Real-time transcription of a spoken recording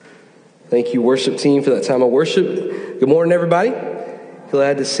Thank you, worship team, for that time of worship. Good morning, everybody.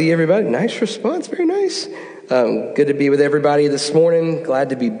 Glad to see everybody. Nice response. Very nice. Good to be with everybody this morning.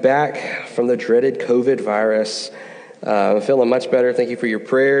 Glad to be back from the dreaded COVID virus. I'm feeling much better. Thank you for your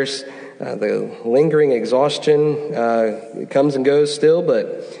prayers. The lingering exhaustion comes and goes still,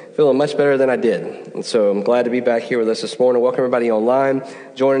 but feeling much better than I did. And so I'm glad to be back here with us this morning. Welcome everybody online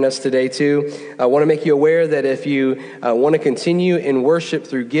joining us today too. I want to make you aware that if you want to continue in worship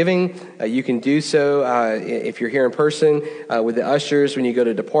through giving, you can do so if you're here in person with the ushers when you go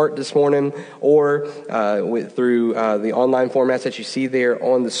to depart this morning, or through the online formats that you see there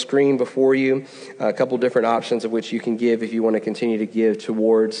on the screen before you. A couple different options of which you can give if you want to continue to give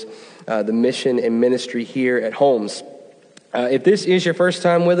towards the mission and ministry here at Holmes. If this is your first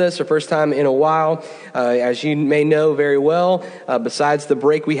time with us or first time in a while, as you may know very well, besides the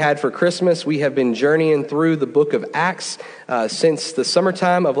break we had for Christmas, we have been journeying through the book of Acts since the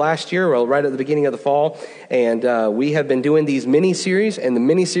summertime of last year, well, right at the beginning of the fall. And we have been doing these mini-series, and the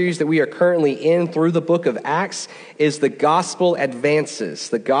mini-series that we are currently in through the book of Acts is the Gospel Advances.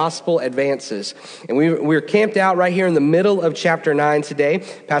 The Gospel Advances. And we're camped out right here in the middle of chapter 9 today.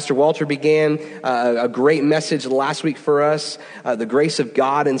 Pastor Walter began a great message last week for us, the grace of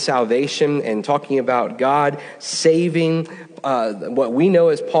God and salvation, and talking about God saving what we know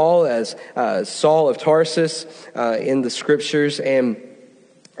as Paul, as Saul of Tarsus in the scriptures, and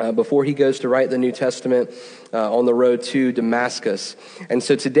before he goes to write the New Testament on the road to Damascus. And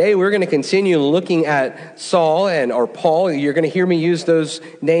so today we're going to continue looking at Saul or Paul. You're going to hear me use those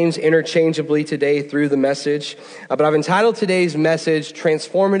names interchangeably today through the message. But I've entitled today's message,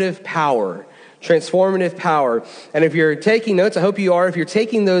 Transformative Power. Transformative power. And if you're taking notes, I hope you are. If you're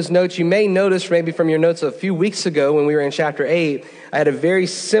taking those notes, you may notice maybe from your notes a few weeks ago when we were in chapter 8, I had a very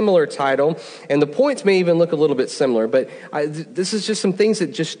similar title, and the points may even look a little bit similar, but this is just some things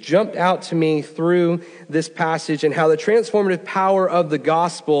that just jumped out to me through this passage and how the transformative power of the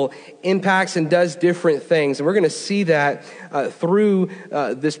gospel impacts and does different things. And we're going to see that through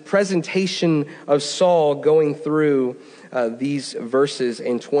this presentation of Saul going through these verses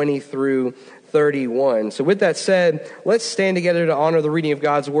in 20 through 31. So with that said, let's stand together to honor the reading of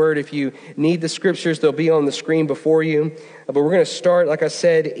God's word. If you need the scriptures, they'll be on the screen before you. But we're going to start, like I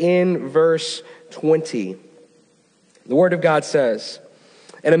said, in verse 20. The word of God says,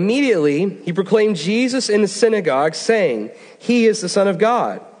 "And immediately he proclaimed Jesus in the synagogue, saying, 'He is the Son of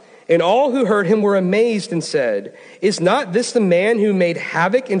God.' And all who heard him were amazed and said, 'Is not this the man who made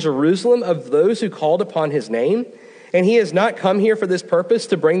havoc in Jerusalem of those who called upon his name? And he has not come here for this purpose,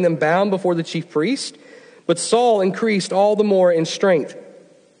 to bring them bound before the chief priest?' But Saul increased all the more in strength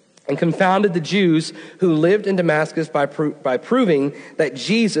and confounded the Jews who lived in Damascus by proving that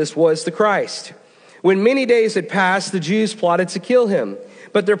Jesus was the Christ. When many days had passed, the Jews plotted to kill him,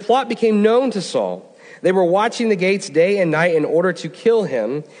 but their plot became known to Saul. They were watching the gates day and night in order to kill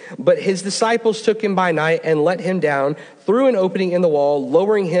him, but his disciples took him by night and let him down through an opening in the wall,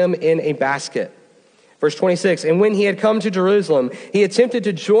 lowering him in a basket." Verse 26, "And when he had come to Jerusalem, he attempted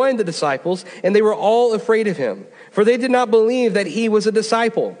to join the disciples, and they were all afraid of him, for they did not believe that he was a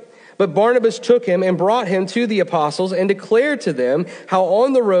disciple. But Barnabas took him and brought him to the apostles and declared to them how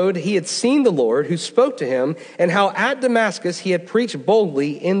on the road he had seen the Lord who spoke to him, and how at Damascus he had preached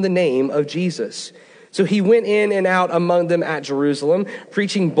boldly in the name of Jesus. So he went in and out among them at Jerusalem,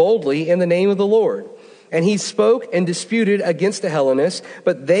 preaching boldly in the name of the Lord. And he spoke and disputed against the Hellenists,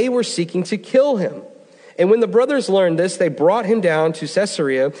 but they were seeking to kill him. And when the brothers learned this, they brought him down to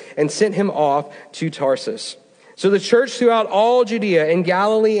Caesarea and sent him off to Tarsus. So the church throughout all Judea and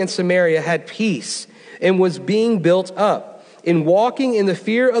Galilee and Samaria had peace and was being built up. In walking in the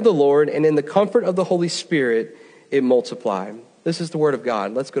fear of the Lord and in the comfort of the Holy Spirit, it multiplied." This is the word of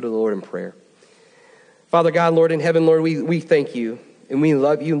God. Let's go to the Lord in prayer. Father God, Lord in heaven, Lord, we thank you and we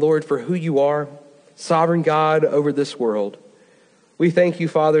love you, Lord, for who you are, sovereign God over this world. We thank you,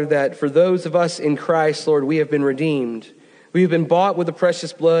 Father, that for those of us in Christ, Lord, we have been redeemed. We have been bought with the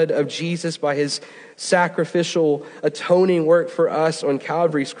precious blood of Jesus by his sacrificial atoning work for us on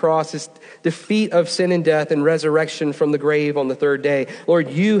Calvary's cross, his defeat of sin and death and resurrection from the grave on the third day.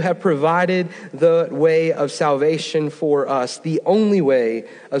 Lord, you have provided the way of salvation for us, the only way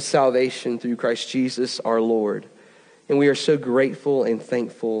of salvation through Christ Jesus our Lord. And we are so grateful and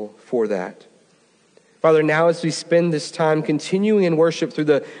thankful for that. Father, now as we spend this time continuing in worship through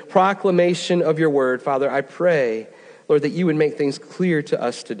the proclamation of your word, Father, I pray, Lord, that you would make things clear to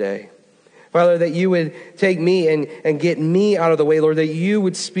us today. Father, that you would take me and get me out of the way, Lord, that you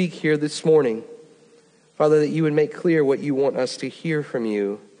would speak here this morning. Father, that you would make clear what you want us to hear from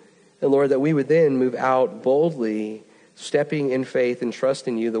you. And Lord, that we would then move out boldly stepping in faith and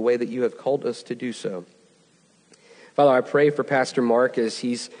trusting you the way that you have called us to do so. Father, I pray for Pastor Mark as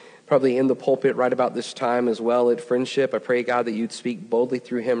he's probably in the pulpit right about this time as well at Friendship. I pray, God, that you'd speak boldly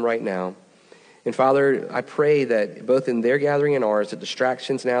through him right now. And Father, I pray that both in their gathering and ours, the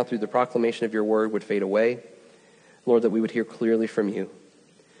distractions now through the proclamation of your word would fade away. Lord, that we would hear clearly from you.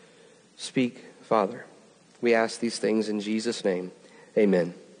 Speak, Father. We ask these things in Jesus' name.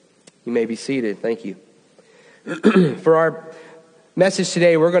 Amen. You may be seated. Thank you. For our message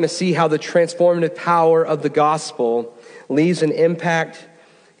today, we're going to see how the transformative power of the gospel leaves an impact,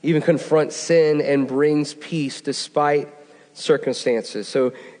 even confronts sin, and brings peace despite circumstances. So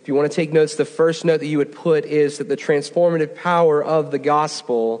if you want to take notes, the first note that you would put is that the transformative power of the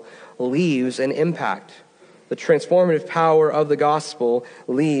gospel leaves an impact. The transformative power of the gospel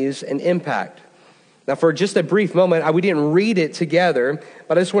leaves an impact. Now, for just a brief moment, we didn't read it together,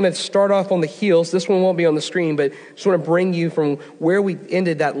 but I just want to start off on the heels. This one won't be on the screen, but just want to bring you from where we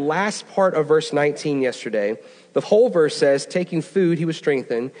ended that last part of verse 19 yesterday. The whole verse says, taking food, he was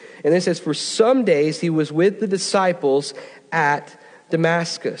strengthened. And then it says, for some days he was with the disciples at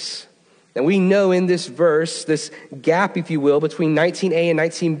Damascus. Now we know in this verse, this gap, if you will, between 19a and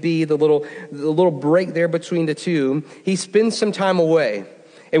 19b, the little break there between the two, he spends some time away.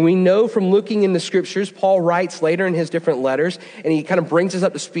 And we know from looking in the scriptures, Paul writes later in his different letters, and he kind of brings us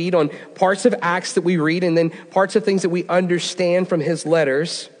up to speed on parts of Acts that we read and then parts of things that we understand from his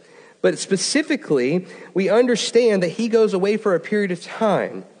letters. But specifically, we understand that he goes away for a period of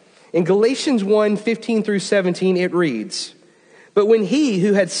time. In Galatians 1:15 through 17, it reads, but when he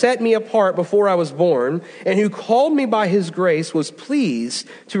who had set me apart before I was born and who called me by his grace was pleased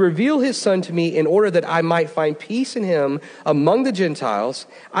to reveal his son to me in order that I might find peace in him among the Gentiles,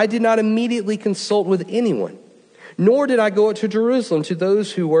 I did not immediately consult with anyone, nor did I go up to Jerusalem to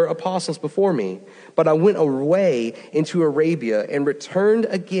those who were apostles before me, but I went away into Arabia and returned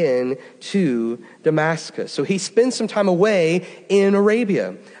again to Damascus. So he spends some time away in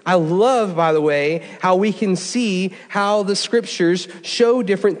Arabia. I love, by the way, how we can see how the scriptures show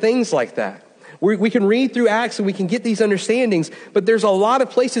different things like that. We can read through Acts and we can get these understandings, but there's a lot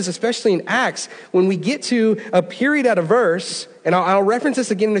of places, especially in Acts, when we get to a period at a verse, and I'll reference this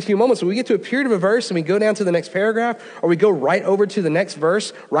again in a few moments, when we get to a period of a verse and we go down to the next paragraph, or we go right over to the next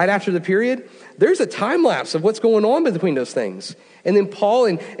verse right after the period, there's a time lapse of what's going on between those things. And then Paul,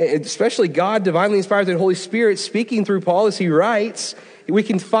 and especially God divinely inspired through the Holy Spirit speaking through Paul as he writes, we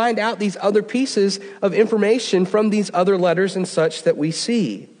can find out these other pieces of information from these other letters and such that we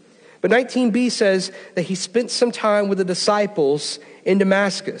see. But 19b says that he spent some time with the disciples in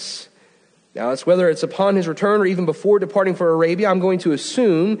Damascus. Now, it's whether it's upon his return or even before departing for Arabia, I'm going to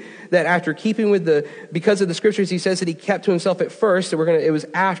assume that after keeping with because of the scriptures, he says that he kept to himself at first, so it was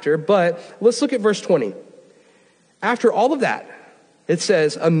after. But let's look at verse 20. After all of that, it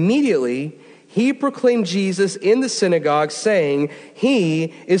says, immediately he proclaimed Jesus in the synagogue, saying,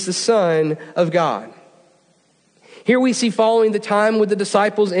 he is the Son of God. Here we see, following the time with the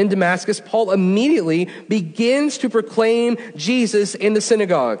disciples in Damascus, Paul immediately begins to proclaim Jesus in the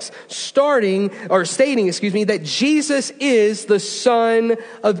synagogues, stating, that Jesus is the Son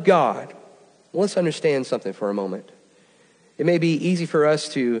of God. Well, let's understand something for a moment. It may be easy for us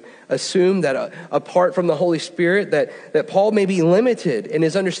to assume that apart from the Holy Spirit, that Paul may be limited in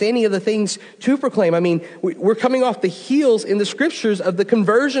his understanding of the things to proclaim. I mean, we're coming off the heels in the scriptures of the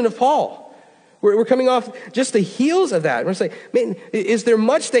conversion of Paul. We're coming off just the heels of that. We're saying, man, is there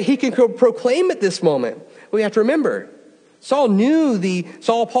much that he can proclaim at this moment? Well, we have to remember, Paul knew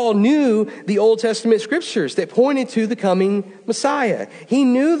the Old Testament scriptures that pointed to the coming Messiah. He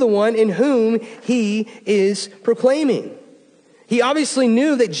knew the one in whom he is proclaiming. He obviously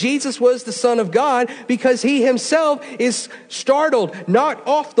knew that Jesus was the Son of God because he himself is startled, knocked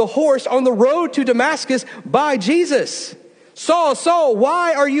off the horse on the road to Damascus by Jesus. Saul, Saul,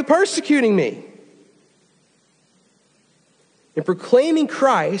 why are you persecuting me? In proclaiming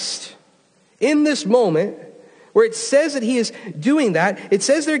Christ in this moment, where it says that he is doing that, it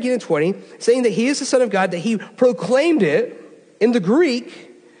says there again in 20, saying that he is the Son of God, that he proclaimed it. In the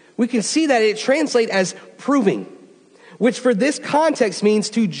Greek, we can see that it translates as proving, which for this context means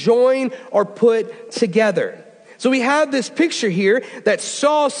to join or put together. So we have this picture here that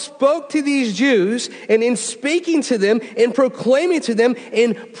Saul spoke to these Jews, and in speaking to them, in proclaiming to them,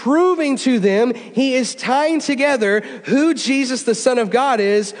 in proving to them, he is tying together who Jesus the Son of God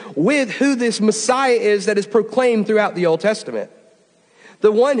is with who this Messiah is that is proclaimed throughout the Old Testament.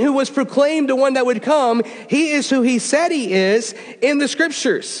 The one who was proclaimed, the one that would come, he is who he said he is in the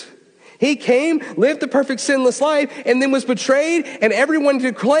scriptures. He came, lived the perfect sinless life, and then was betrayed, and everyone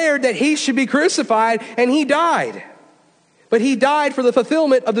declared that he should be crucified, and he died. But he died for the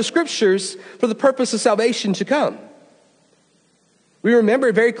fulfillment of the scriptures for the purpose of salvation to come. We remember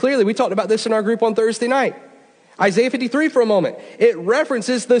it very clearly. We talked about this in our group on Thursday night. Isaiah 53 for a moment. It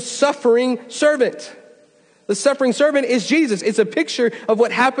references the suffering servant. The suffering servant is Jesus. It's a picture of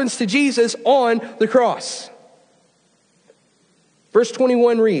what happens to Jesus on the cross. Verse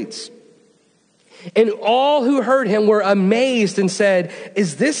 21 reads, "And all who heard him were amazed and said,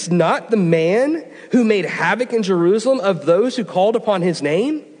 'Is this not the man who made havoc in Jerusalem of those who called upon his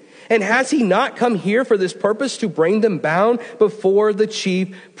name? And has he not come here for this purpose, to bring them bound before the chief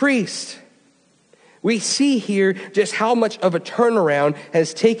priest?'" We see here just how much of a turnaround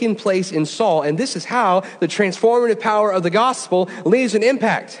has taken place in Saul. And this is how the transformative power of the gospel leaves an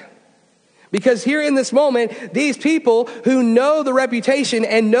impact. Because here in this moment, these people who know the reputation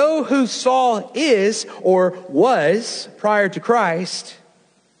and know who Saul is or was prior to Christ,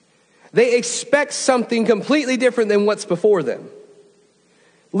 they expect something completely different than what's before them.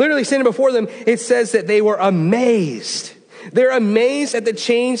 Literally standing before them, it says that they were amazed. They're amazed at the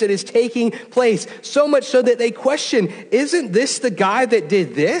change that is taking place. So much so that they question, isn't this the guy that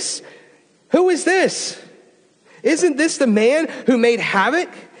did this? Who is this? Isn't this the man who made havoc?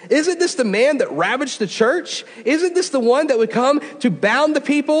 Isn't this the man that ravaged the church? Isn't this the one that would come to bound the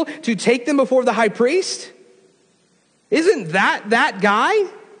people, to take them before the high priest? Isn't that guy?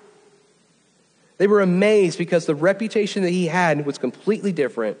 They were amazed because the reputation that he had was completely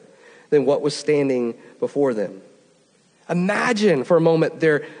different than what was standing before them. Imagine for a moment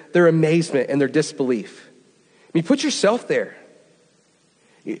their amazement and their disbelief. I mean, put yourself there.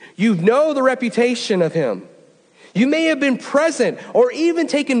 You know the reputation of him. You may have been present or even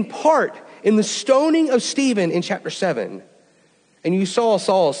taken part in the stoning of Stephen in chapter 7. And you saw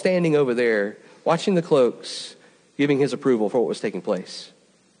Saul standing over there, watching the cloaks, giving his approval for what was taking place.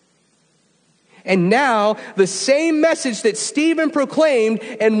 And now, the same message that Stephen proclaimed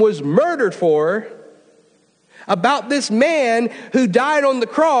and was murdered for, about this man who died on the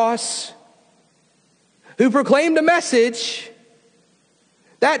cross, who proclaimed a message,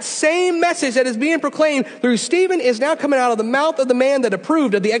 that same message that is being proclaimed through Stephen is now coming out of the mouth of the man that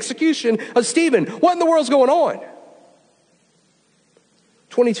approved of the execution of Stephen. What in the world's going on?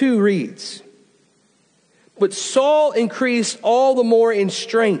 22 reads, "But Saul increased all the more in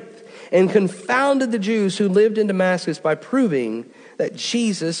strength and confounded the Jews who lived in Damascus by proving that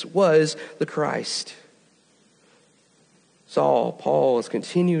Jesus was the Christ." Paul has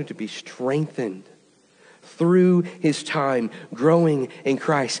continued to be strengthened through his time growing in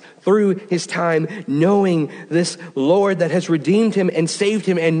Christ, through his time knowing this Lord that has redeemed him and saved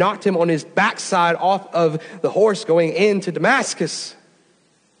him and knocked him on his backside off of the horse going into Damascus.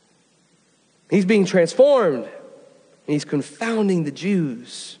 He's being transformed, and he's confounding the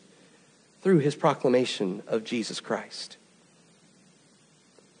Jews through his proclamation of Jesus Christ.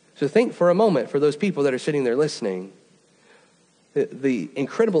 So think for a moment, for those people that are sitting there listening, the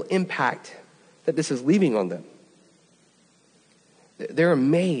incredible impact that this is leaving on them. They're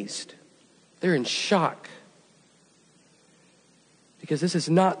amazed. They're in shock. Because this is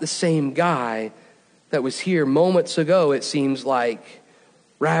not the same guy that was here moments ago, it seems like,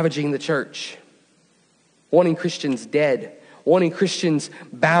 ravaging the church, wanting Christians dead, wanting Christians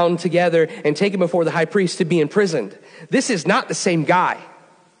bound together and taken before the high priest to be imprisoned. This is not the same guy.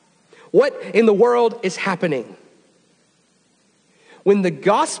 What in the world is happening? When the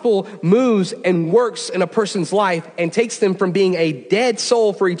gospel moves and works in a person's life and takes them from being a dead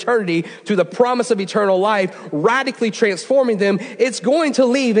soul for eternity to the promise of eternal life, radically transforming them, it's going to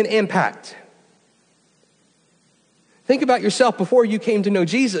leave an impact. Think about yourself before you came to know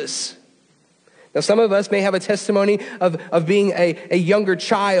Jesus. Now, some of us may have a testimony of being a younger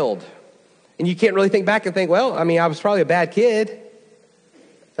child, and you can't really think back and think, well, I mean, I was probably a bad kid.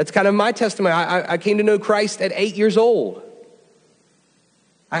 That's kind of my testimony. I came to know Christ at 8 years old.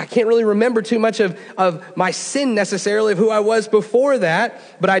 I can't really remember too much of my sin necessarily, of who I was before that,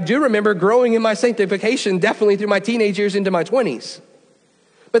 but I do remember growing in my sanctification definitely through my teenage years into my 20s.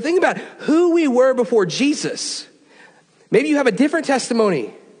 But think about who we were before Jesus. Maybe you have a different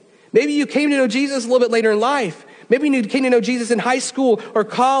testimony. Maybe you came to know Jesus a little bit later in life. Maybe you came to know Jesus in high school or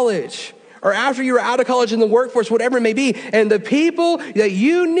college, or after you were out of college in the workforce, whatever it may be. And the people that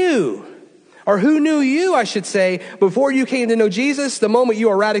you knew, or who knew you, I should say, before you came to know Jesus, the moment you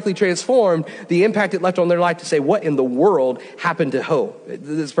are radically transformed, the impact it left on their life to say, what in the world happened to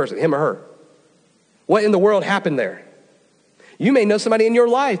this person, him or her? What in the world happened there? You may know somebody in your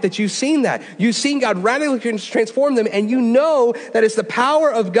life that you've seen that. You've seen God radically transform them, and you know that it's the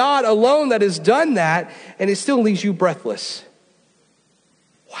power of God alone that has done that, and it still leaves you breathless.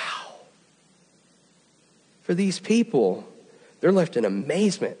 Wow. For these people, They're left in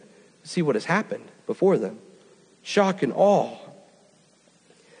amazement to see what has happened before them. Shock and awe.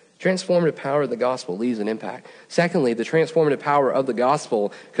 Transformative power of the gospel leaves an impact. Secondly, the transformative power of the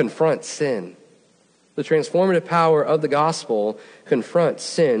gospel confronts sin. The transformative power of the gospel confronts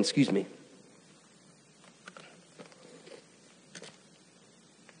sin.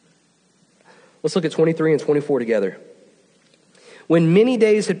 Let's look at 23 and 24 together. When many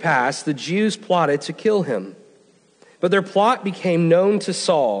days had passed, the Jews plotted to kill him. But their plot became known to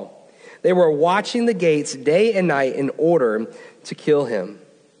Saul. They were watching the gates day and night in order to kill him.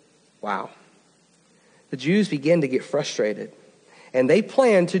 Wow. The Jews began to get frustrated. And they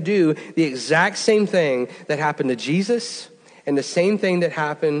planned to do the exact same thing that happened to Jesus and the same thing that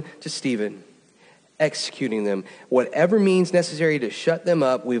happened to Stephen. Executing them. Whatever means necessary to shut them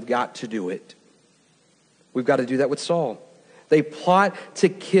up, we've got to do it. We've got to do that with Saul. They plot to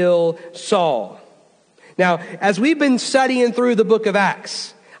kill Saul. Now, as we've been studying through the book of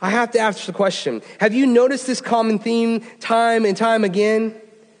Acts, I have to ask the question, have you noticed this common theme time and time again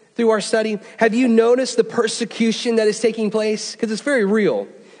through our study? Have you noticed the persecution that is taking place? Because it's very real.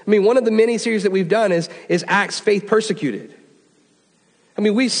 I mean, one of the mini series that we've done is Acts Faith Persecuted. I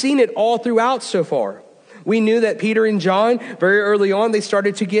mean, we've seen it all throughout so far. We knew that Peter and John, very early on, they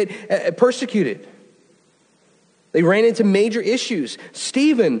started to get persecuted. They ran into major issues.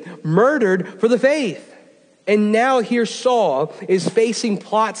 Stephen murdered for the faith. And now here Saul is facing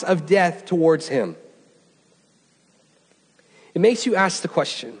plots of death towards him. It makes you ask the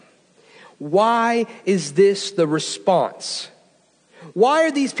question, why is this the response? Why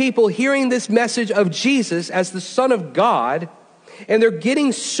are these people hearing this message of Jesus as the Son of God, and they're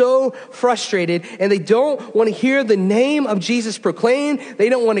getting so frustrated, and they don't want to hear the name of Jesus proclaimed? They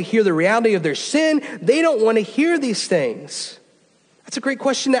don't want to hear the reality of their sin. They don't want to hear these things. That's a great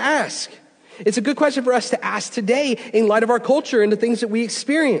question to ask. It's a good question for us to ask today in light of our culture and the things that we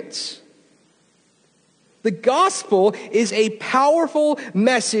experience. The gospel is a powerful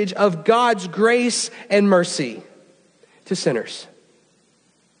message of God's grace and mercy to sinners.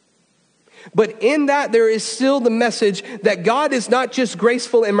 But in that, there is still the message that God is not just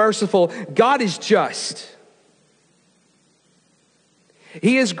graceful and merciful, God is just.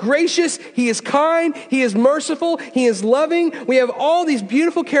 He is gracious, He is kind, He is merciful, He is loving. We have all these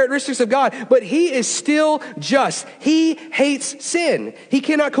beautiful characteristics of God, but He is still just. He hates sin. He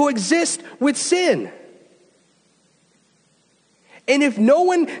cannot coexist with sin. And if no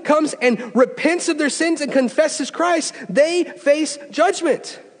one comes and repents of their sins and confesses Christ, they face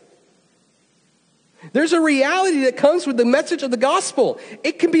judgment. There's a reality that comes with the message of the gospel.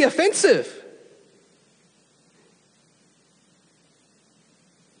 It can be offensive.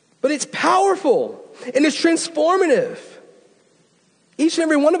 But it's powerful and it's transformative. Each and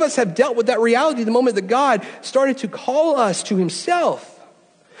every one of us have dealt with that reality the moment that God started to call us to Himself.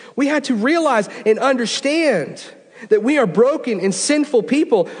 We had to realize and understand that we are broken and sinful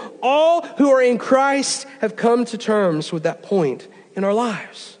people. All who are in Christ have come to terms with that point in our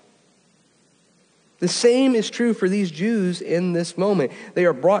lives. The same is true for these Jews in this moment. They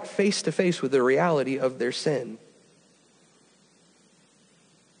are brought face to face with the reality of their sin.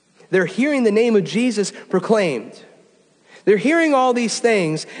 They're hearing the name of Jesus proclaimed. They're hearing all these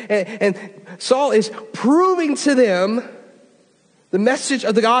things, and Saul is proving to them the message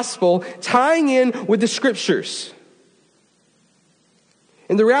of the gospel, tying in with the scriptures.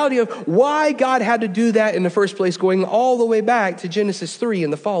 And the reality of why God had to do that in the first place, going all the way back to Genesis 3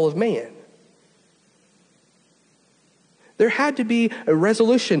 and the fall of man. There had to be a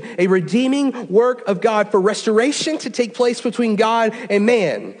resolution, a redeeming work of God for restoration to take place between God and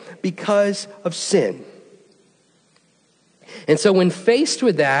man because of sin. And so when faced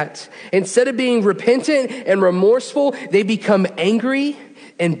with that, instead of being repentant and remorseful, they become angry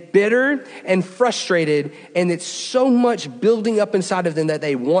and bitter and frustrated. And it's so much building up inside of them that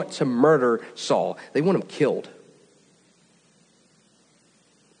they want to murder Saul. They want him killed.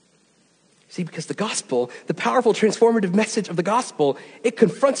 See, because the gospel, the powerful transformative message of the gospel, it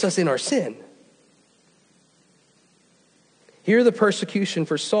confronts us in our sin. Here the persecution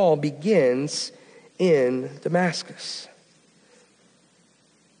for Saul begins in Damascus.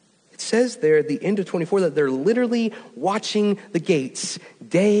 It says there at the end of 24 that they're literally watching the gates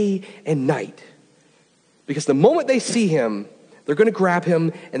day and night. Because the moment they see him, they're going to grab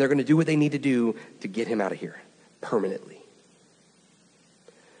him and they're going to do what they need to do to get him out of here permanently.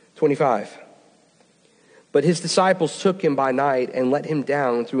 25. But his disciples took him by night and let him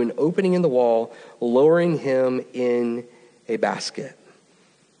down through an opening in the wall, lowering him in a basket.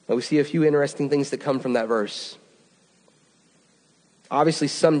 Now we see a few interesting things that come from that verse. Obviously,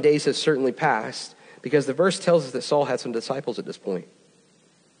 some days have certainly passed, Because the verse tells us that Saul had some disciples at this point.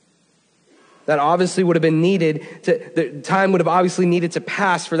 That obviously would have been the time would have obviously needed to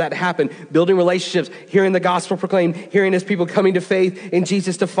pass for that to happen. Building relationships, hearing the gospel proclaimed, hearing his people coming to faith in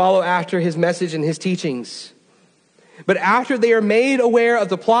Jesus to follow after his message and his teachings. But after they are made aware of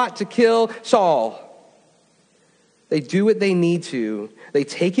the plot to kill Saul, they do what they need to. They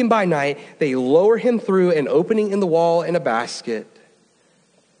take him by night. They lower him through an opening in the wall in a basket.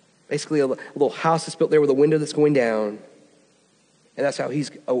 Basically a little house that's built there with a window that's going down. And that's how he's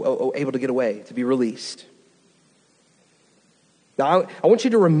able to get away, to be released. Now, I want you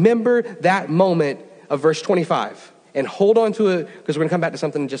to remember that moment of verse 25 and hold on to it because we're going to come back to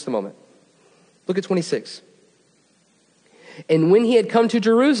something in just a moment. Look at 26. And when he had come to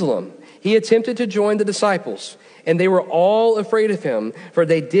Jerusalem, he attempted to join the disciples, and they were all afraid of him, for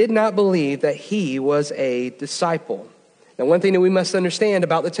they did not believe that he was a disciple. Now, one thing that we must understand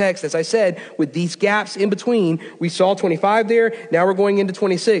about the text, as I said, with these gaps in between, we saw 25 there, now we're going into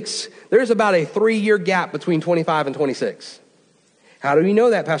 26. There's about a 3-year gap between 25 and 26. How do we know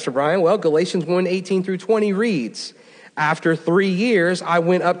that, Pastor Brian? Well, Galatians 1:18 through 20 reads, after 3 years, I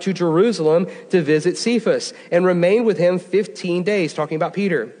went up to Jerusalem to visit Cephas and remained with him 15 days, talking about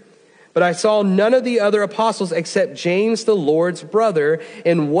Peter. But I saw none of the other apostles except James, the Lord's brother.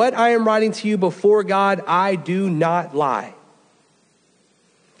 And what I am writing to you before God, I do not lie.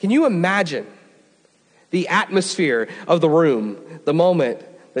 Can you imagine the atmosphere of the room, the moment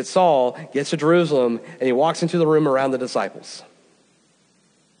that Saul gets to Jerusalem and he walks into the room around the disciples?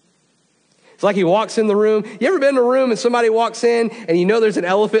 It's like he walks in the room. You ever been in a room and somebody walks in and you know there's an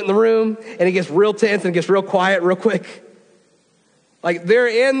elephant in the room and it gets real tense and it gets real quiet real quick? Like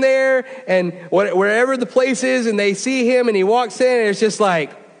they're in there and wherever the place is and they see him and he walks in and it's just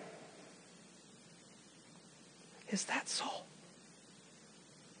like, is that Saul?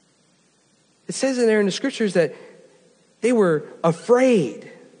 It says in there in the scriptures that they were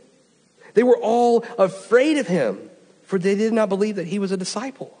afraid. They were all afraid of him, for they did not believe that he was a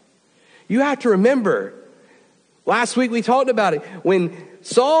disciple. You have to remember, last week we talked about it. When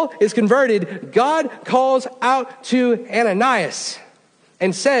Saul is converted, God calls out to Ananias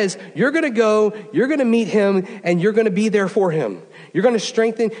and says, you're going to go, you're going to meet him, and you're going to be there for him. You're going to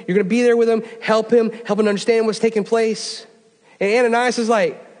strengthen, you're going to be there with him, help him understand what's taking place. And Ananias is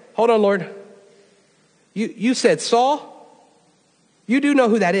like, hold on, Lord. You said Saul? You do know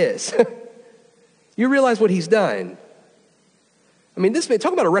who that is. You realize what he's done. I mean, this man,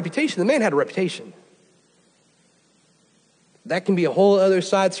 talk about a reputation. The man had a reputation. That can be a whole other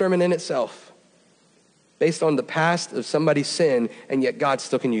side sermon in itself, based on the past of somebody's sin, and yet God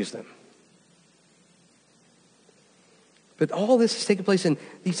still can use them. But all this is taking place, and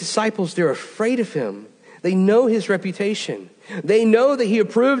these disciples, they're afraid of him. They know his reputation. They know that he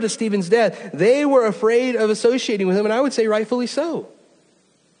approved of Stephen's death. They were afraid of associating with him, and I would say rightfully so.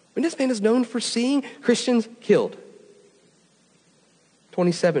 When this man is known for seeing Christians killed.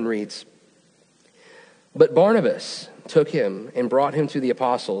 27 reads, but Barnabas took him and brought him to the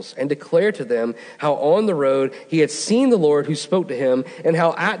apostles and declared to them how on the road he had seen the Lord who spoke to him and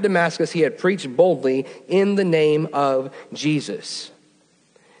how at Damascus he had preached boldly in the name of Jesus.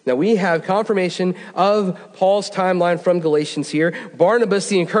 Now we have confirmation of Paul's timeline from Galatians here. Barnabas,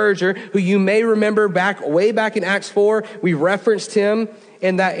 the encourager, who you may remember way back in Acts 4, we referenced him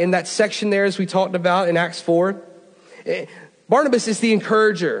in that section there as we talked about in Acts 4. Barnabas is the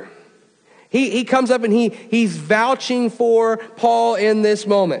encourager. He comes up and he's vouching for Paul in this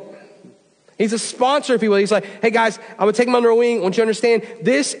moment. He's a sponsor, if you will. He's like, hey guys, I'm going to take him under a wing. I want you to understand,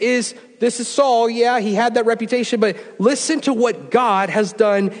 this is Saul. Yeah, he had that reputation, but listen to what God has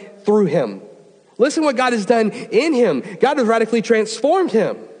done through him. Listen to what God has done in him. God has radically transformed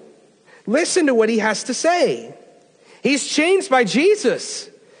him. Listen to what he has to say. He's changed by Jesus.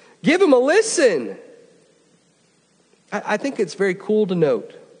 Give him a listen. I think it's very cool to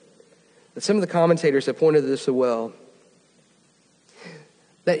note that some of the commentators have pointed to this as well.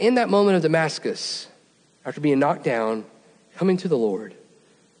 That in that moment of Damascus, after being knocked down, coming to the Lord,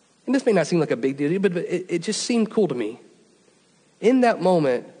 and this may not seem like a big deal, but it just seemed cool to me. In that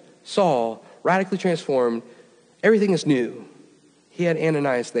moment, Saul, radically transformed, everything is new. He had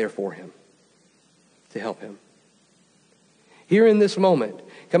Ananias there for him, to help him. Here in this moment,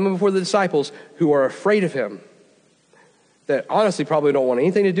 coming before the disciples who are afraid of him, that honestly probably don't want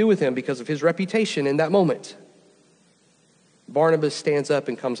anything to do with him because of his reputation in that moment. Barnabas stands up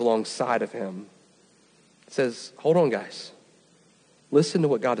and comes alongside of him. Says, hold on, guys. Listen to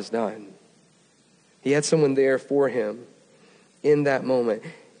what God has done. He had someone there for him in that moment.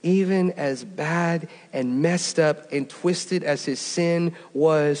 even as bad and messed up and twisted as his sin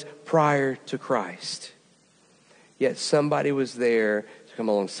was prior to Christ. Yet somebody was there to come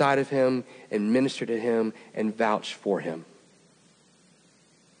alongside of him and minister to him and vouch for him.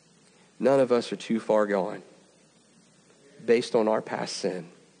 None of us are too far gone based on our past sin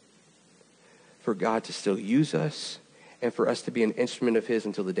for God to still use us and for us to be an instrument of his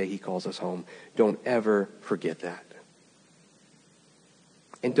until the day he calls us home. Don't ever forget that.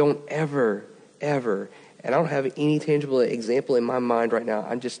 And don't ever, and I don't have any tangible example in my mind right now.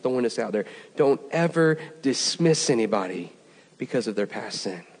 I'm just throwing this out there. Don't ever dismiss anybody because of their past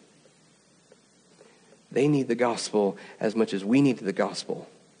sin. They need the gospel as much as we need the gospel,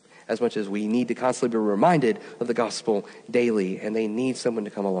 as much as we need to constantly be reminded of the gospel daily, and they need someone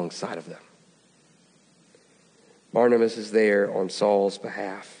to come alongside of them. Barnabas is there on Saul's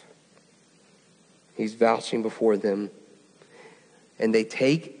behalf. He's vouching before them. And they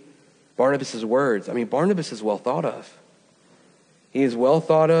take Barnabas' words. I mean, Barnabas is well thought of. He is well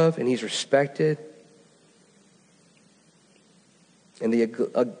thought of and he's respected. And the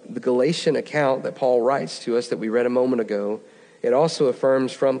Galatian account that Paul writes to us that we read a moment ago, it also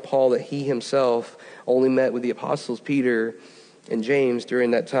affirms from Paul that he himself only met with the apostles Peter and James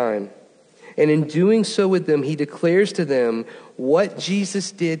during that time. And in doing so with them, he declares to them what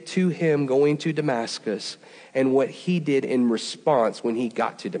Jesus did to him going to Damascus and what he did in response when he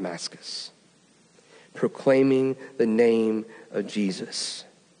got to Damascus, proclaiming the name of Jesus.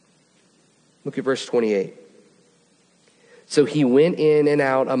 Look at verse 28. So he went in and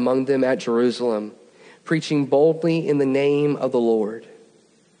out among them at Jerusalem, preaching boldly in the name of the Lord.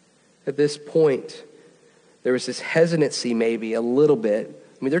 At this point, there was this hesitancy maybe a little bit.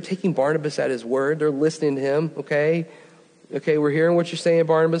 I mean, they're taking Barnabas at his word. They're listening to him, okay? Okay, we're hearing what you're saying,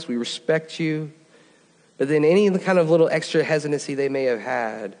 Barnabas. We respect you. But then any kind of little extra hesitancy they may have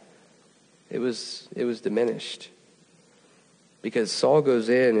had, it was diminished. Because Saul goes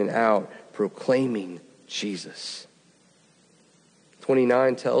in and out proclaiming Jesus.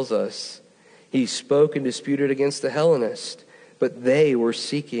 29 tells us he spoke and disputed against the Hellenists, but they were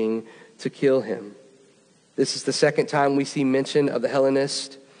seeking to kill him. This is the second time we see mention of the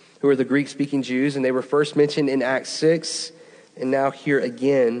Hellenists, who are the Greek-speaking Jews, and they were first mentioned in Acts 6, and now here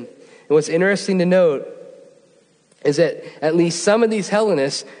again. And what's interesting to note is that at least some of these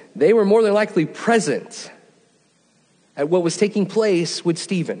Hellenists, they were more than likely present at what was taking place with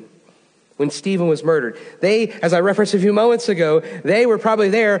Stephen, when Stephen was murdered. They, as I referenced a few moments ago, they were probably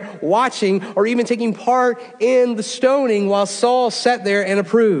there watching or even taking part in the stoning while Saul sat there and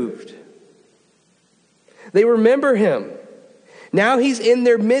approved. They remember him. Now he's in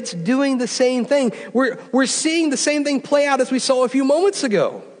their midst doing the same thing. We're seeing the same thing play out as we saw a few moments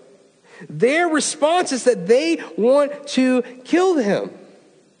ago. Their response is that they want to kill him.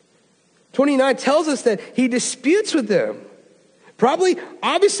 29 tells us that he disputes with them. Probably,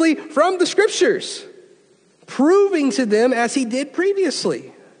 obviously, from the scriptures. Proving to them as he did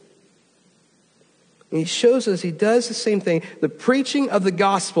previously. And he shows us he does the same thing. The preaching of the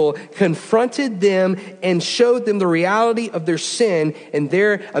gospel confronted them and showed them the reality of their sin, and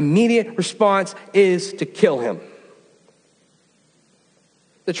their immediate response is to kill him.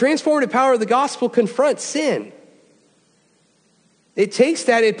 The transformative power of the gospel confronts sin. It takes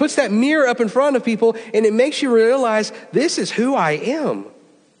that, it puts that mirror up in front of people, and it makes you realize this is who I am.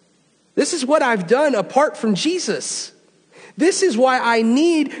 This is what I've done apart from Jesus. This is why I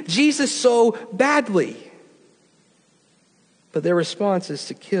need Jesus so badly. But their response is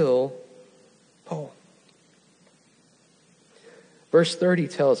to kill Paul. Verse 30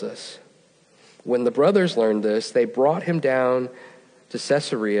 tells us, when the brothers learned this, they brought him down to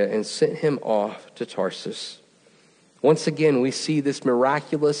Caesarea and sent him off to Tarsus. Once again, we see this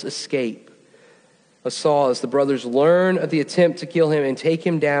miraculous escape of Saul as the brothers learn of the attempt to kill him and take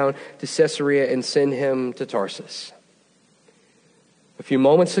him down to Caesarea and send him to Tarsus. A few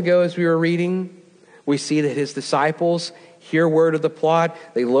moments ago, as we were reading, we see that his disciples hear word of the plot.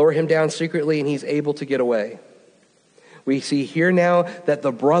 They lower him down secretly, and he's able to get away. We see here now that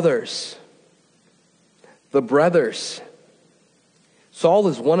the brothers, Saul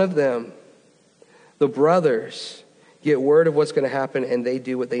is one of them. The brothers get word of what's going to happen, and they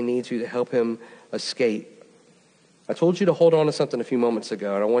do what they need to help him escape. I told you to hold on to something a few moments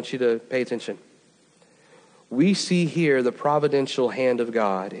ago, and I want you to pay attention. We see here the providential hand of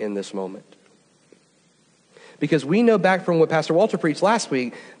God in this moment. Because we know back from what Pastor Walter preached last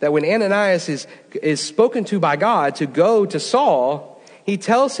week, that when Ananias is spoken to by God to go to Saul, he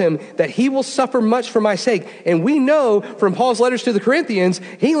tells him that he will suffer much for my sake. And we know from Paul's letters to the Corinthians,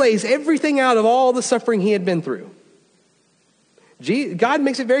 he lays everything out of all the suffering he had been through. God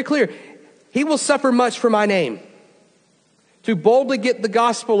makes it very clear. He will suffer much for my name to boldly get the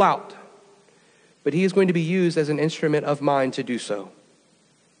gospel out. But he is going to be used as an instrument of mine to do so.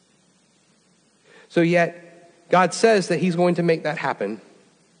 So yet, God says that he's going to make that happen.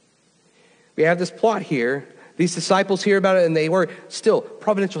 We have this plot here. These disciples hear about it, and they were still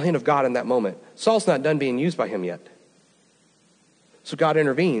providential hand of God in that moment. Saul's not done being used by him yet. So God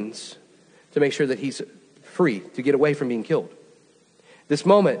intervenes to make sure that he's free to get away from being killed. This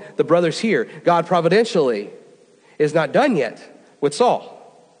moment, the brothers hear, God providentially is not done yet with Saul.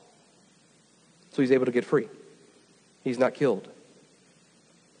 So he's able to get free. He's not killed.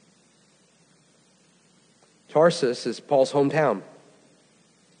 Tarsus is Paul's hometown.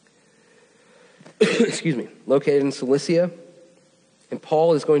 Excuse me. Located in Cilicia. And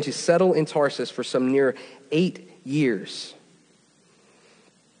Paul is going to settle in Tarsus for some near 8 years,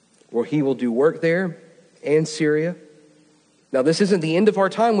 where he will do work there and Syria. Now, this isn't the end of our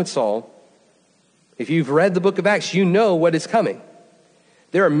time with Saul. If you've read the book of Acts, you know what is coming.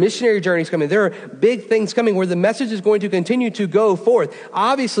 There are missionary journeys coming. There are big things coming where the message is going to continue to go forth.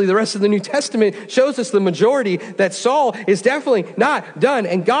 Obviously, the rest of the New Testament shows us the majority that Saul is definitely not done,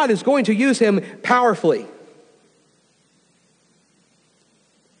 and God is going to use him powerfully.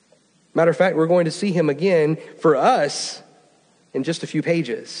 Matter of fact, we're going to see him again for us in just a few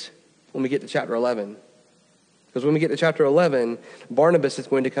pages when we get to chapter 11. Because when we get to chapter 11, Barnabas is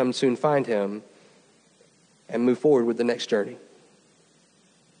going to come soon find him and move forward with the next journey.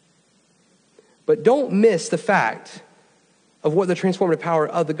 But don't miss the fact of what the transformative power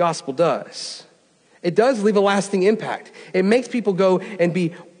of the gospel does. It does leave a lasting impact. It makes people go and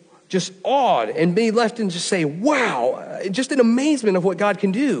be just awed and be left and just say, wow, just in amazement of what God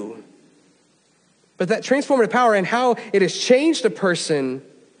can do. But that transformative power and how it has changed a person,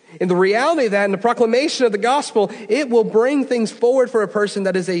 and the reality of that and the proclamation of the gospel, it will bring things forward for a person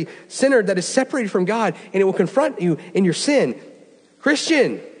that is a sinner, that is separated from God, and it will confront you in your sin.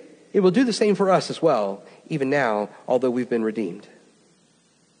 Christian, it will do the same for us as well, even now, although we've been redeemed.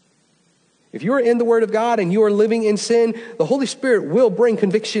 If you are in the Word of God and you are living in sin, the Holy Spirit will bring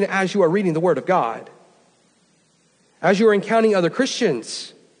conviction as you are reading the Word of God. As you are encountering other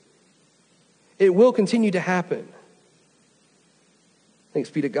Christians, it will continue to happen. Thanks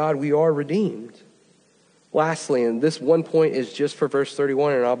be to God, we are redeemed. Lastly, and this one point is just for verse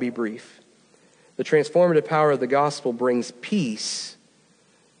 31, and I'll be brief. The transformative power of the gospel brings peace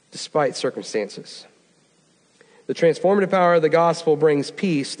despite circumstances. The transformative power of the gospel brings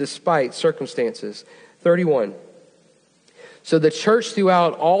peace despite circumstances. 31. So the church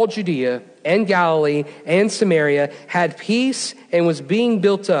throughout all Judea and Galilee and Samaria had peace and was being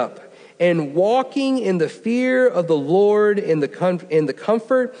built up, and walking in the fear of the Lord in the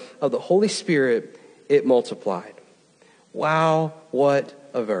comfort of the Holy Spirit, it multiplied. Wow, what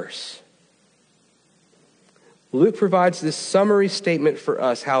a verse. Luke provides this summary statement for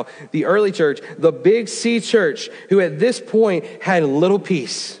us how the early church, the Big C church, who at this point had little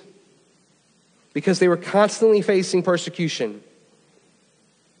peace because they were constantly facing persecution.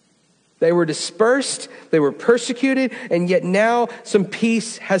 They were dispersed, they were persecuted, and yet now some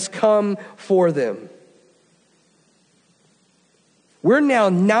peace has come for them. We're now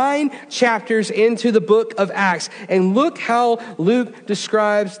 9 chapters into the book of Acts, and look how Luke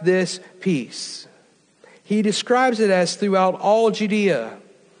describes this peace. He describes it as throughout all Judea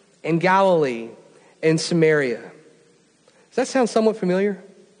and Galilee and Samaria. Does that sound somewhat familiar?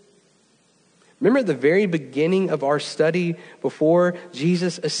 Remember at the very beginning of our study, before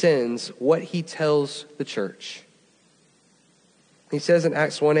Jesus ascends, what he tells the church. He says in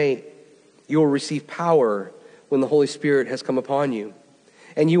Acts 1:8, you will receive power when the Holy Spirit has come upon you,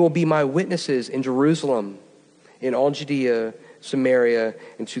 and you will be my witnesses in Jerusalem, in all Judea, Samaria,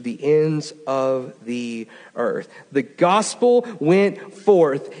 and to the ends of the earth. The gospel went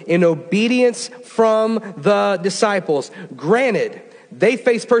forth in obedience from the disciples. Granted, they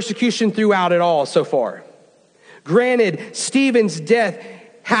faced persecution throughout it all so far. Granted, Stephen's death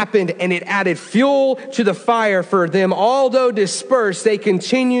happened and it added fuel to the fire for them. Although dispersed, they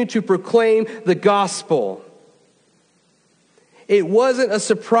continued to proclaim the gospel. It wasn't a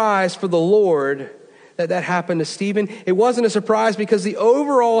surprise for the Lord that happened to Stephen. It wasn't a surprise because the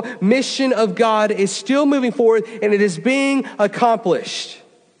overall mission of God is still moving forward and it is being accomplished.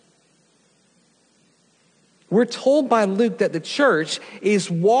 We're told by Luke that the church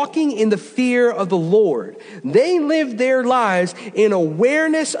is walking in the fear of the Lord. They lived their lives in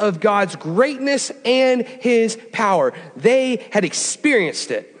awareness of God's greatness and his power. They had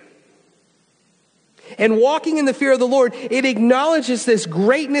experienced it. And walking in the fear of the Lord, it acknowledges this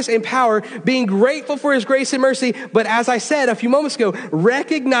greatness and power, being grateful for his grace and mercy. But as I said a few moments ago,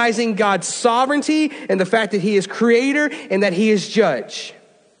 recognizing God's sovereignty and the fact that he is creator and that he is judge.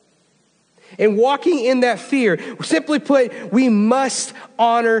 And walking in that fear, simply put, we must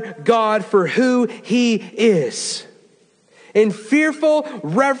honor God for who he is. In fearful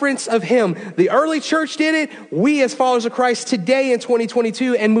reverence of him. The early church did it. We as followers of Christ today in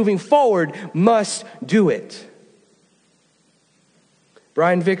 2022 and moving forward must do it.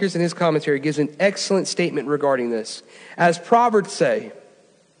 Brian Vickers in his commentary gives an excellent statement regarding this. As Proverbs say,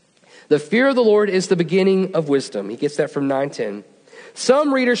 the fear of the Lord is the beginning of wisdom. He gets that from 9:10.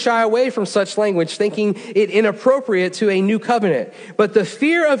 Some readers shy away from such language, thinking it inappropriate to a new covenant. But the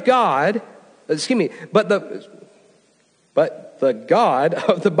fear of God, but the God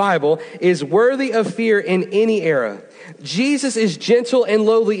of the Bible is worthy of fear in any era. Jesus is gentle and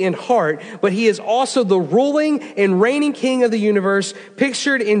lowly in heart, but he is also the ruling and reigning king of the universe,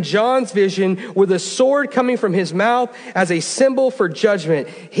 pictured in John's vision with a sword coming from his mouth as a symbol for judgment.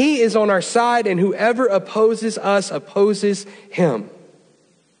 He is on our side, and whoever opposes us opposes him.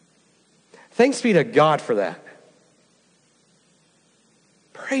 Thanks be to God for that.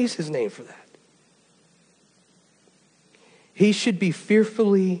 Praise his name for that. He should be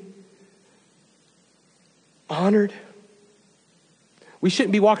fearfully honored. We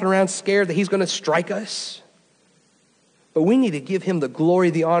shouldn't be walking around scared that he's going to strike us. But we need to give him the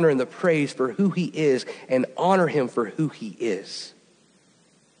glory, the honor, and the praise for who he is and honor him for who he is.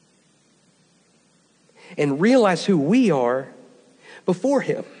 And realize who we are before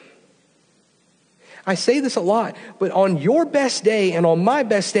him. I say this a lot, but on your best day and on my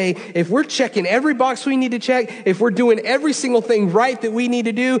best day, if we're checking every box we need to check, if we're doing every single thing right that we need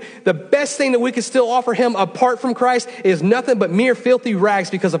to do, the best thing that we can still offer him apart from Christ is nothing but mere filthy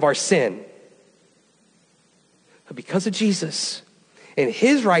rags because of our sin. But because of Jesus and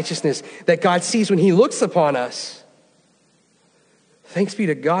his righteousness that God sees when he looks upon us, thanks be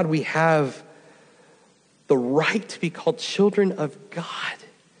to God, we have the right to be called children of God.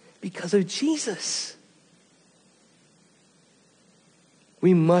 Because of Jesus.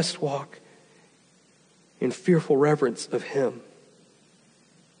 We must walk in fearful reverence of him.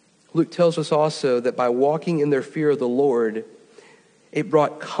 Luke tells us also that by walking in their fear of the Lord, it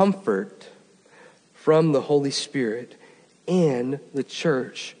brought comfort from the Holy Spirit, and the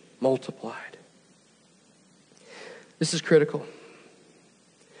church multiplied. This is critical.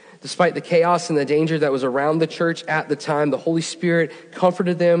 Despite the chaos and the danger that was around the church at the time, the Holy Spirit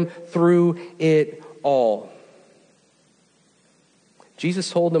comforted them through it all.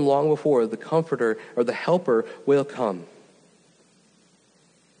 Jesus told them long before, the Comforter or the Helper will come.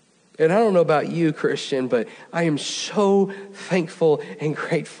 And I don't know about you, Christian, but I am so thankful and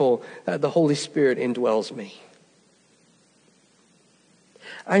grateful that the Holy Spirit indwells me.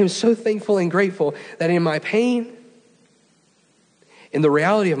 I am so thankful and grateful that in my pain, in the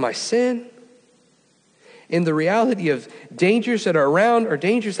reality of my sin, in the reality of dangers that are around or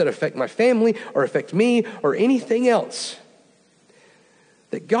dangers that affect my family or affect me or anything else,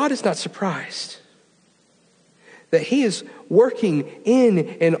 that God is not surprised. That he is working in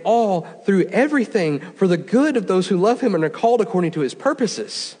and all through everything for the good of those who love him and are called according to his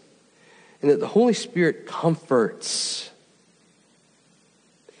purposes. And that the Holy Spirit comforts.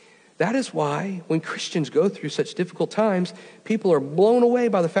 That is why when Christians go through such difficult times, people are blown away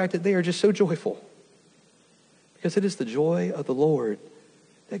by the fact that they are just so joyful. Because it is the joy of the Lord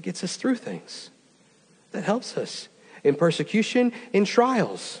that gets us through things, that helps us in persecution, in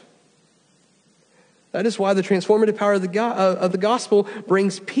trials. That is why the transformative power of the gospel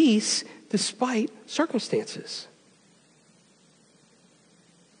brings peace despite circumstances.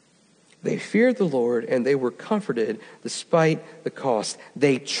 They feared the Lord and they were comforted despite the cost.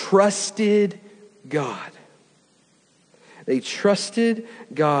 They trusted God. They trusted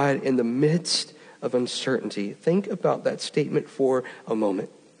God in the midst of uncertainty. Think about that statement for a moment.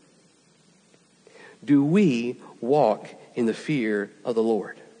 Do we walk in the fear of the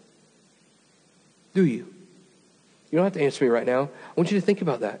Lord? Do you? You don't have to answer me right now. I want you to think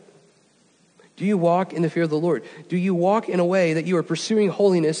about that. Do you walk in the fear of the Lord? Do you walk in a way that you are pursuing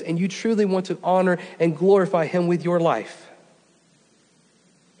holiness and you truly want to honor and glorify him with your life?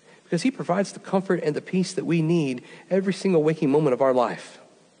 Because he provides the comfort and the peace that we need every single waking moment of our life.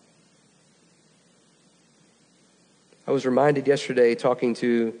 I was reminded yesterday talking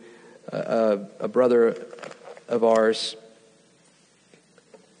to a brother of ours.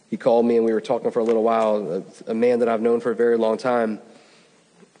 He called me and we were talking for a little while, a man that I've known for a very long time.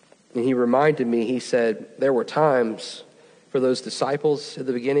 And he reminded me, he said, there were times for those disciples at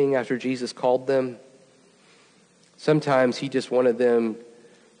the beginning after Jesus called them Sometimes he just wanted them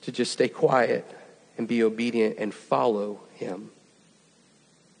to just stay quiet and be obedient and follow him.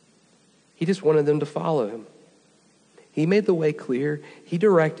 He just wanted them to follow him. He made the way clear. He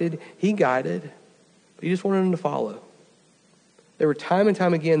directed. He guided. But he just wanted them to follow. There were time and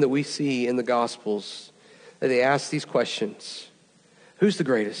time again that we see in the Gospels that they ask these questions. Who's the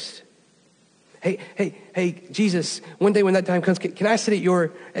greatest? Hey, Jesus, one day when that time comes, can I sit at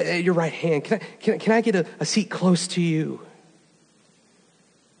your right hand? Can I get a seat close to you?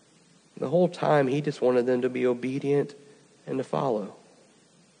 The whole time, he just wanted them to be obedient and to follow.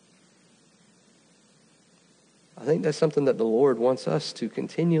 I think that's something that the Lord wants us to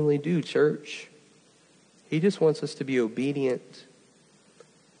continually do, church. He just wants us to be obedient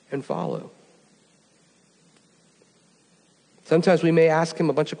and follow. Sometimes we may ask him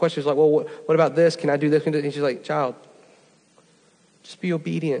a bunch of questions like, well, what about this? Can I do this? And he's like, child, just be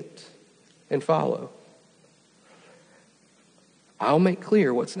obedient and follow. I'll make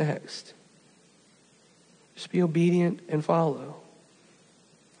clear what's next. Just be obedient and follow.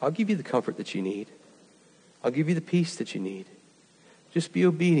 I'll give you the comfort that you need. I'll give you the peace that you need. Just be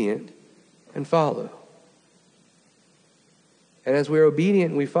obedient and follow. And as we're obedient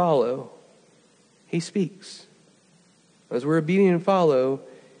and we follow, he speaks. As we're obedient and follow,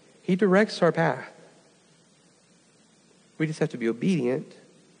 he directs our path. We just have to be obedient,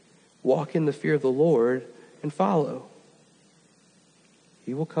 walk in the fear of the Lord, and follow.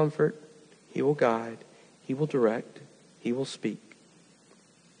 He will comfort, he will guide, he will direct, he will speak.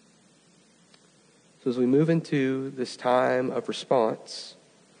 So as we move into this time of response,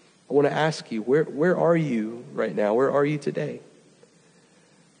 I want to ask you, where are you right now? Where are you today?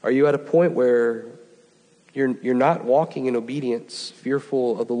 Are you at a point where you're not walking in obedience,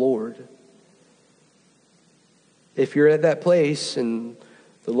 fearful of the Lord? If you're at that place and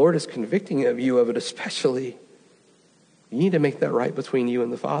the Lord is convicting you of it especially, you need to make that right between you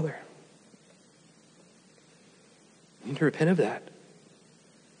and the Father. You need to repent of that.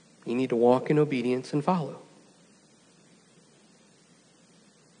 You need to walk in obedience and follow.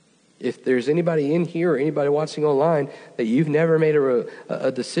 If there's anybody in here or anybody watching online that you've never made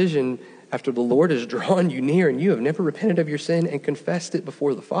a decision after the Lord has drawn you near and you have never repented of your sin and confessed it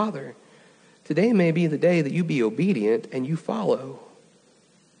before the Father, today may be the day that you be obedient and you follow.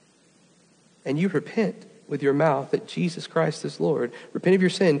 And you repent with your mouth that Jesus Christ is Lord. Repent of your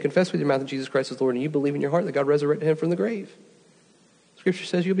sin, confess with your mouth that Jesus Christ is Lord, and you believe in your heart that God resurrected him from the grave. Scripture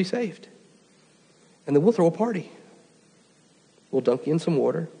says you'll be saved. And then we'll throw a party. We'll dunk you in some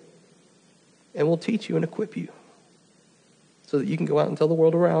water. And we'll teach you and equip you so that you can go out and tell the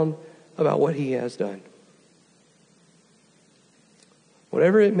world around about what he has done.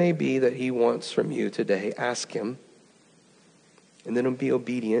 Whatever it may be that he wants from you today, ask him. And then be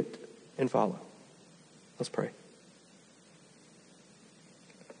obedient and follow. Let's pray.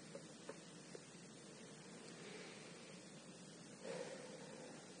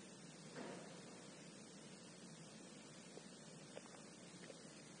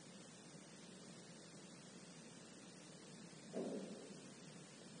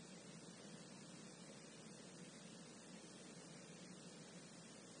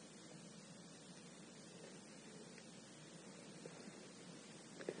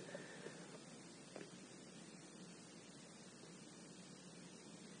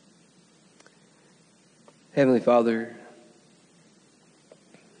 Heavenly Father,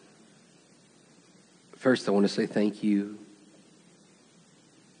 first I want to say thank you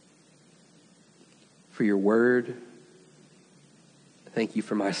for your word. Thank you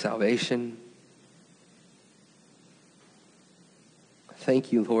for my salvation.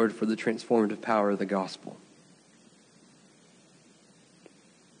 Thank you, Lord, for the transformative power of the gospel.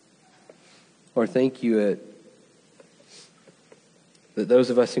 Lord, thank you that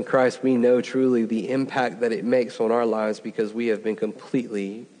those of us in Christ, we know truly the impact that it makes on our lives because we have been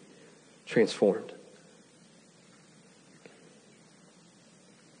completely transformed.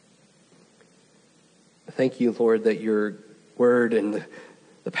 Thank you, Lord, that your word and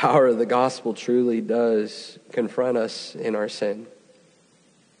the power of the gospel truly does confront us in our sin.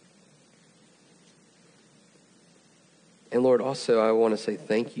 And Lord, also I want to say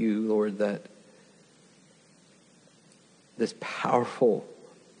thank you, Lord, that this powerful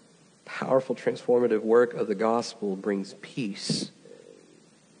transformative work of the gospel brings peace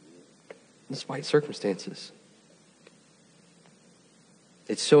despite circumstances.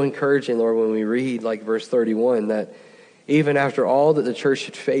 It's so encouraging, Lord, when we read like verse 31, that even after all that the church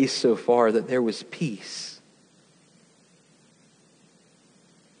had faced so far, that there was peace.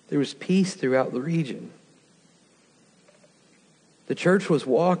 There was peace throughout the region. The church was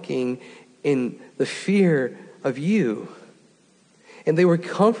walking in the fear of you. And they were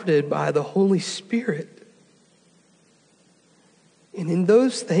comforted by the Holy Spirit. And in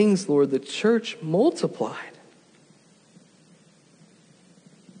those things, Lord, the church multiplied.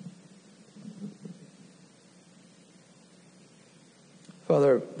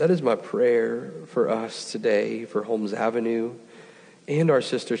 Father, that is my prayer for us today, for Holmes Avenue and our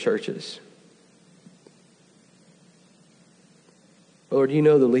sister churches. Lord, you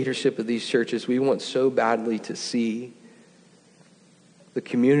know the leadership of these churches. We want so badly to see the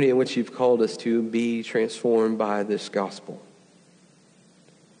community in which you've called us to be transformed by this gospel.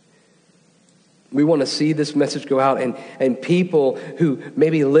 We want to see this message go out and people who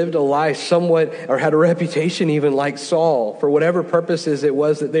maybe lived a life somewhat or had a reputation even like Saul, for whatever purposes it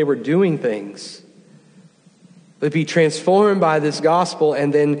was that they were doing things, would be transformed by this gospel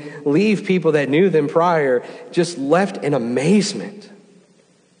and then leave people that knew them prior just left in amazement.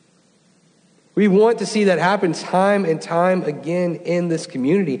 We want to see that happen time and time again in this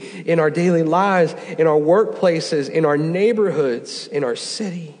community, in our daily lives, in our workplaces, in our neighborhoods, in our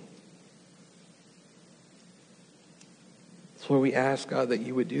city. That's where we ask, God, that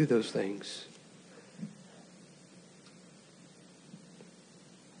you would do those things.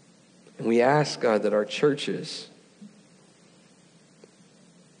 And we ask, God, that our churches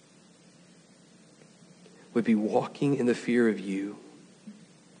would be walking in the fear of you,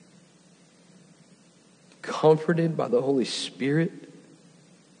 comforted by the Holy Spirit.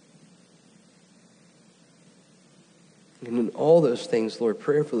 And in all those things, Lord,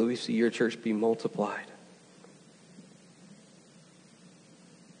 prayerfully we see your church be multiplied.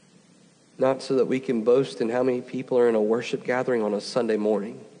 Not so that we can boast in how many people are in a worship gathering on a Sunday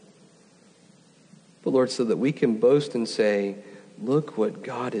morning, but Lord, so that we can boast and say, look what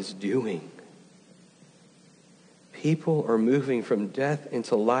God is doing. People are moving from death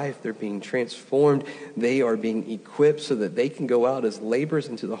into life. They're being transformed. They are being equipped so that they can go out as laborers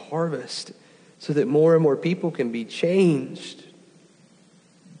into the harvest, so that more and more people can be changed.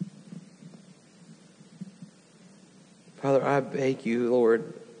 Father, I beg you,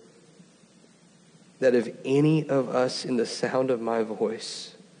 Lord, that if any of us in the sound of my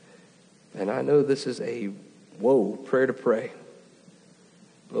voice, and I know this is a prayer to pray,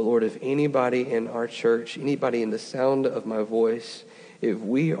 but Lord, if anybody in our church, anybody in the sound of my voice, if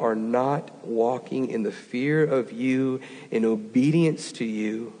we are not walking in the fear of you, in obedience to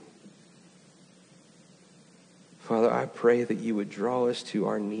you, Father, I pray that you would draw us to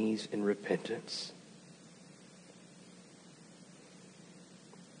our knees in repentance.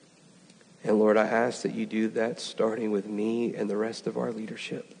 And Lord, I ask that you do that starting with me and the rest of our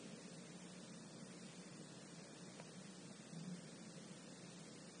leadership.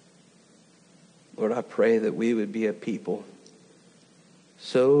 Lord, I pray that we would be a people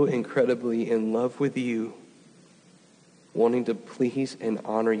so incredibly in love with you, wanting to please and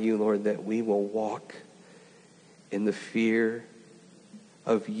honor you, Lord, that we will walk in the fear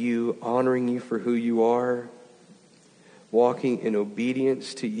of you, honoring you for who you are, walking in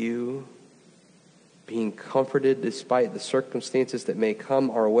obedience to you, being comforted despite the circumstances that may come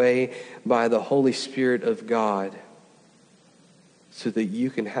our way by the Holy Spirit of God, so that you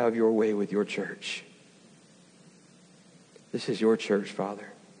can have your way with your church. This is your church, Father.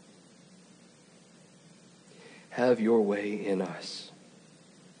 Have your way in us.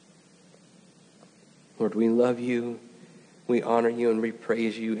 Lord, we love you, we honor you, and we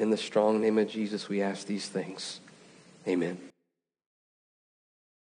praise you. In the strong name of Jesus, we ask these things. Amen.